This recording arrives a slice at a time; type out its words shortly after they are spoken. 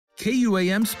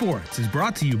KUAM Sports is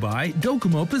brought to you by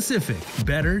Docomo Pacific.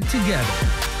 Better together.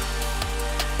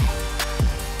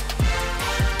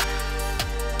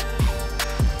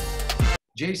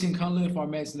 Jason Cunliffe, our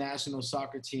men's national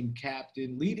soccer team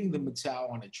captain, leading the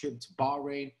Matau on a trip to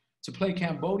Bahrain to play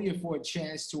Cambodia for a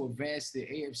chance to advance the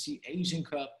AFC Asian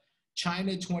Cup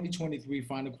China 2023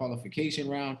 final qualification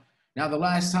round. Now, the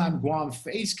last time Guam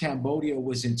faced Cambodia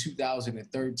was in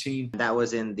 2013. That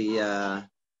was in the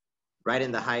right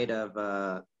in the height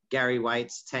of Gary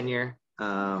White's tenure.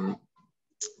 You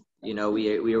know,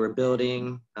 we were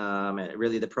building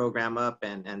really the program up,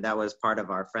 and that was part of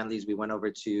our friendlies. We went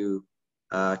over to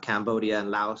Cambodia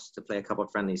and Laos to play a couple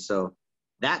of friendlies. So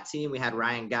that team, we had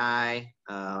Ryan Guy,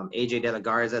 AJ De La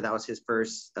Garza. That was his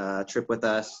first trip with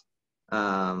us.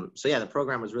 So yeah, the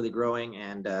program was really growing,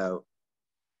 and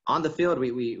on the field,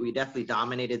 we definitely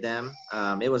dominated them.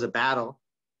 It was a battle,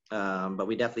 but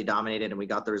we definitely dominated, and we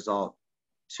got the result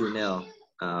 2-0.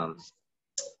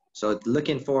 So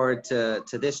looking forward to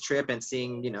this trip and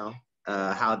seeing, you know,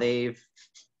 how they've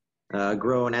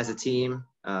grown as a team,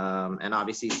 and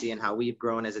obviously seeing how we've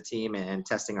grown as a team and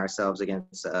testing ourselves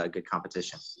against good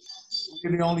competition.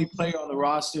 You're the only player on the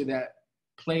roster that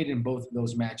played in both of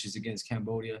those matches against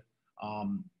Cambodia.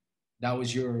 That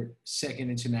was your second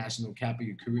international cap of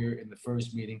your career in the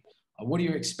first meeting. What are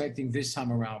you expecting this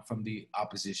time around from the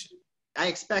opposition? I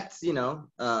expect, you know,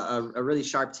 a really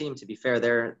sharp team. To be fair,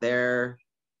 they're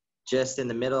just in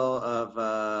the middle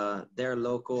of their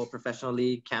local professional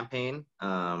league campaign.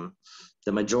 The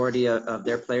majority of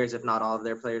their players, if not all of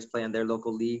their players, play in their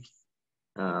local league.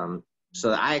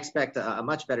 So I expect a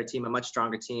much better team, a much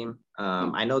stronger team.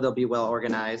 I know they'll be well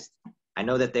organized. I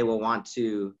know that they will want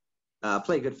to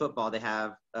play good football. They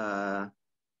have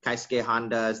Kaisuke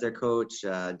Honda as their coach,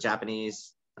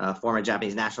 former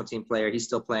Japanese national team player. He's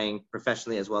still playing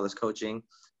professionally as well as coaching.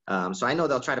 So I know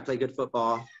they'll try to play good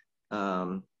football,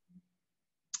 and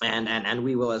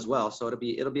we will as well. So it'll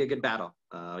be a good battle.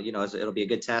 You know, it'll be a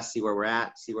good test, see where we're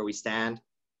at, see where we stand.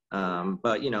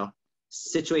 But you know,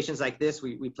 situations like this,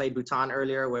 we played Bhutan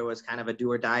earlier, where it was kind of a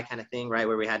do or die kind of thing, right?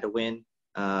 Where we had to win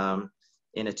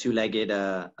in a two-legged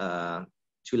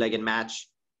match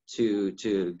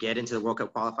to get into the World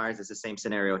Cup qualifiers. It's the same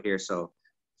scenario here. So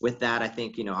with that, I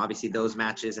think, you know, obviously those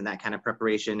matches and that kind of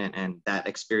preparation and that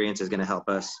experience is going to help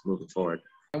us moving forward.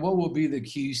 And what will be the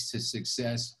keys to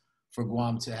success for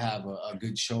Guam to have a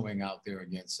good showing out there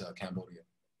against Cambodia?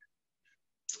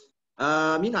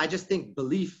 You know, I just think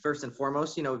belief first and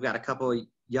foremost. You know, we've got a couple of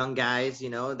young guys, you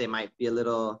know, they might be a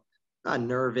little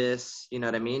nervous, you know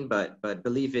what I mean? But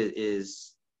belief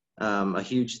is a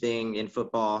huge thing in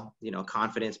football. You know,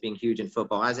 confidence being huge in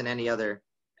football, as in any other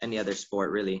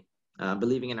sport, really.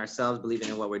 Believing in ourselves, believing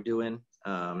in what we're doing.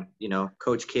 You know,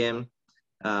 Coach Kim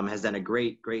has done a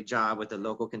great job with the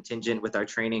local contingent with our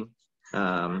training.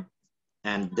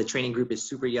 And the training group is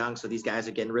super young, so these guys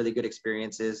are getting really good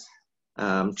experiences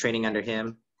training under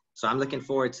him. So I'm looking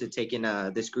forward to taking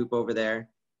this group over there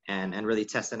and really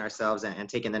testing ourselves and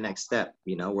taking the next step.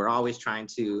 You know, we're always trying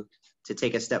to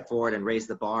take a step forward and raise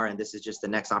the bar, and this is just the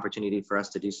next opportunity for us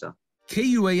to do so.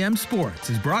 KUAM Sports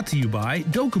is brought to you by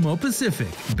Docomo Pacific.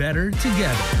 Better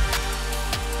together.